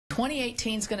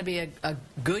2018 is going to be a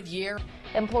good year.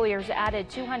 Employers added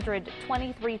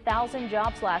 223,000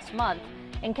 jobs last month,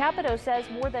 and Capito says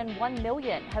more than 1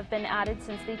 million have been added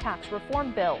since the tax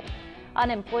reform bill.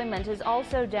 Unemployment is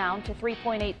also down to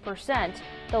 3.8%,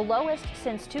 the lowest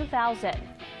since 2000.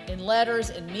 In letters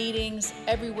and meetings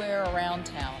everywhere around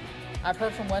town, I've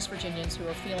heard from West Virginians who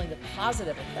are feeling the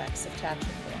positive effects of tax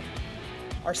reform.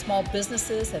 Our small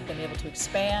businesses have been able to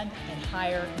expand and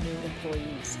hire new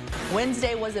employees.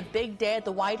 Wednesday was a big day at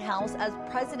the White House as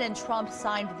President Trump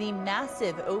signed the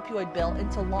massive opioid bill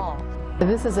into law.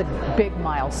 This is a big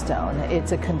milestone.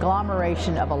 It's a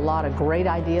conglomeration of a lot of great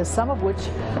ideas, some of which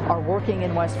are working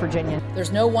in West Virginia.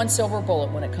 There's no one silver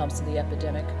bullet when it comes to the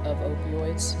epidemic of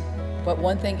opioids, but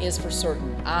one thing is for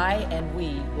certain, I and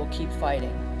we will keep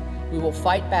fighting. We will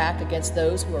fight back against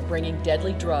those who are bringing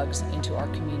deadly drugs into our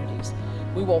communities.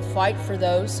 We will fight for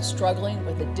those struggling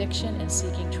with addiction and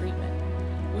seeking treatment.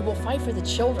 We will fight for the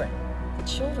children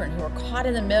who are caught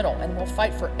in the middle, and we'll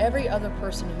fight for every other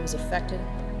person who is affected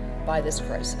by this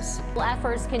crisis.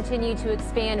 Efforts continue to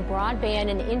expand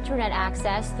broadband and internet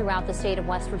access throughout the state of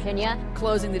West Virginia.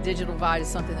 Closing the digital divide is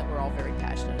something that we're all very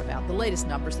passionate about. The latest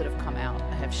numbers that have come out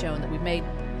have shown that we've made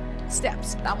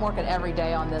steps. I'm working every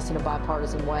day on this in a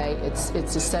bipartisan way. It's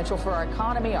essential for our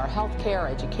economy, our health care, our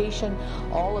education,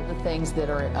 all of the things that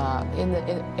are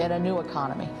in a new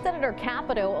economy. Senator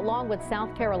Capito, along with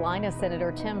South Carolina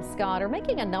Senator Tim Scott, are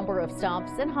making a number of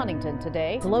stops in Huntington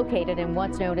today. It's located in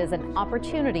what's known as an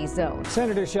opportunity zone.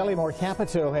 Senator Shelley Moore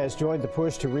Capito has joined the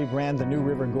push to rebrand the New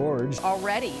River Gorge.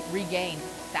 Already regained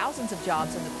thousands of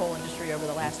jobs in the coal industry over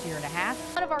the last year and a half.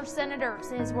 One of our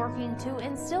senators is working to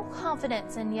instill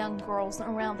confidence in young girls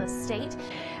around the state.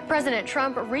 President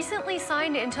Trump recently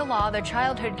signed into law the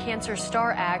Childhood Cancer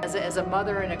Star Act. As a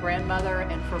mother and a grandmother,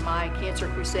 and for my Cancer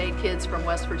Crusade kids from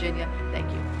West Virginia,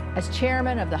 thank you. As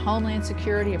chairman of the Homeland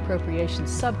Security Appropriations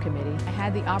Subcommittee, I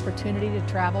had the opportunity to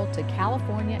travel to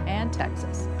California and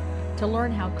Texas to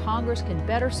learn how Congress can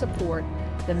better support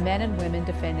the men and women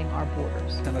defending our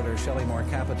borders. Senator Shelley Moore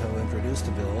Capito introduced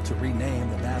a bill to rename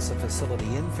the NASA facility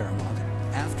in Fairmont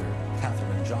after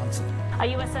Katherine Johnson. A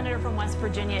U.S. Senator from West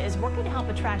Virginia is working to help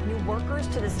attract new workers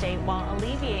to the state while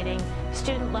alleviating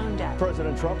student loan debt.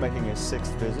 President Trump making his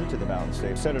 6th visit to the Mountain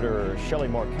State. Senator Shelley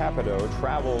Moore Capito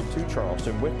traveled to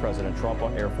Charleston with President Trump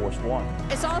on Air Force One.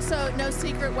 It's also no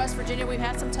secret, West Virginia, we've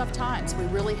had some tough times. We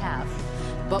really have.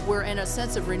 But we're in a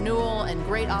sense of renewal and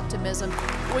great optimism.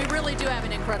 We really do have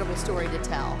an incredible story to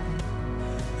tell.